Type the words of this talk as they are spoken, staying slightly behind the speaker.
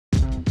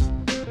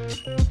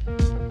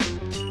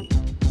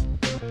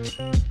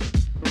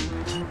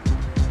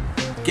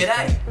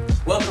G'day!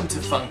 Welcome to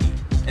Fungi,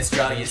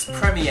 Australia's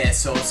premier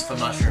source for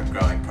mushroom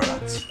growing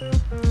products.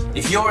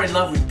 If you're in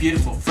love with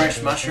beautiful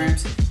fresh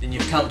mushrooms, then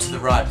you've come to the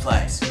right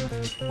place.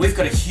 We've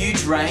got a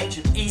huge range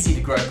of easy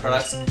to grow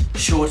products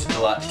sure to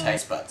delight the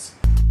taste buds.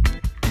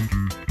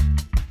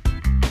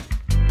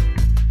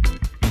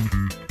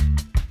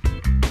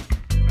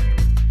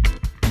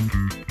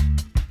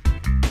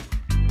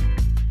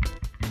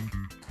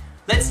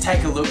 Let's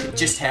take a look at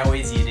just how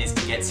easy it is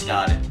to get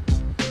started.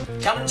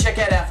 Come and check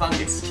out our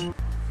fungus.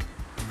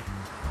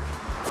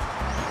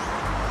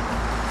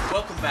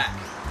 Welcome back.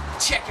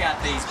 Check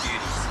out these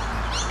beauties.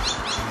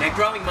 Now,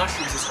 growing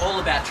mushrooms is all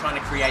about trying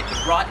to create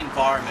the right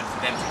environment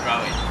for them to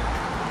grow in.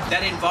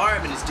 That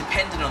environment is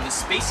dependent on the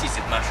species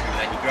of mushroom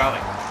that you're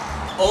growing.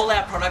 All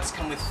our products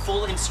come with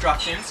full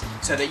instructions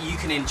so that you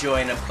can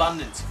enjoy an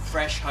abundance of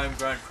fresh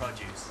homegrown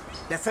produce.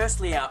 Now,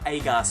 firstly, our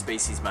agar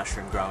species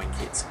mushroom growing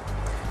kits.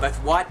 Both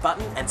white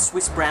button and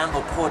Swiss brown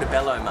or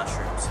portobello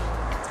mushrooms.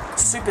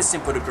 Super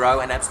simple to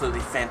grow and absolutely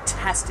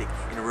fantastic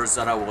in a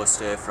risotto or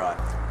stir fry.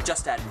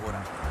 Just add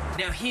water.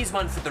 Now here's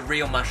one for the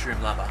real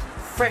mushroom lover.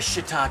 Fresh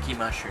shiitake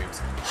mushrooms.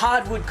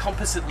 Hardwood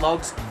composite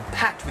logs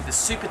packed with a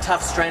super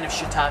tough strain of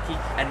shiitake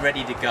and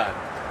ready to go.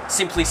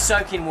 Simply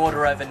soak in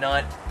water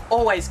overnight,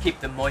 always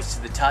keep them moist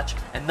to the touch,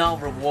 and they'll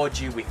reward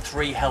you with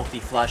 3 healthy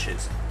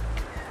flushes.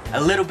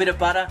 A little bit of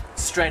butter,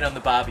 straight on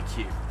the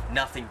barbecue.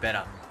 Nothing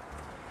better.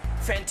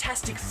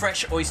 Fantastic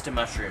fresh oyster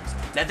mushrooms.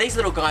 Now these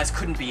little guys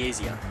couldn't be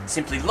easier.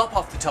 Simply lop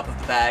off the top of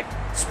the bag,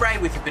 spray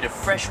with a bit of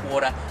fresh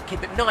water,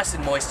 keep it nice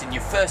and moist, and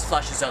your first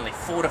flush is only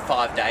 4 to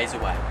 5 days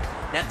away.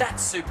 Now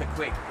that's super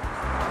quick.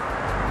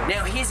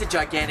 Now here's a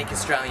gigantic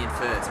Australian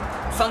first.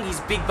 Fungi's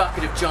big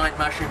bucket of giant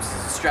mushrooms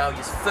is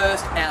Australia's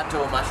first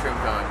outdoor mushroom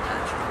growing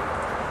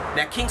patch.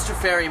 Now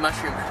Kingstraferi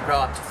mushroom can grow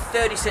up to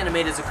 30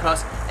 centimetres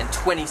across and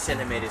 20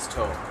 centimetres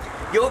tall.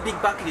 Your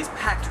big bucket is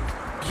packed with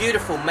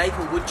beautiful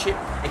maple wood chip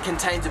and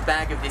contains a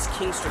bag of this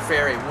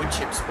Kingstraferi wood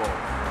chip spawn.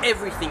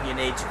 Everything you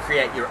need to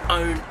create your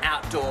own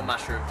outdoor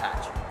mushroom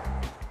patch.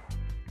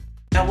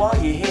 Now while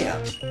you're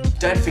here,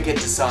 don't forget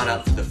to sign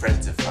up for the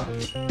Friends of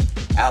Fungi,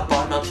 our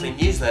bi-monthly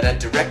newsletter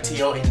direct to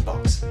your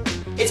inbox.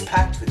 It's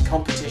packed with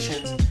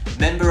competitions,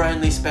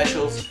 member-only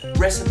specials,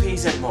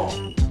 recipes and more.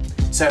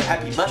 So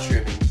happy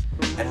mushrooming,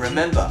 and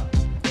remember,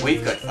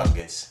 we've got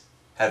fungus.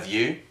 Have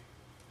you?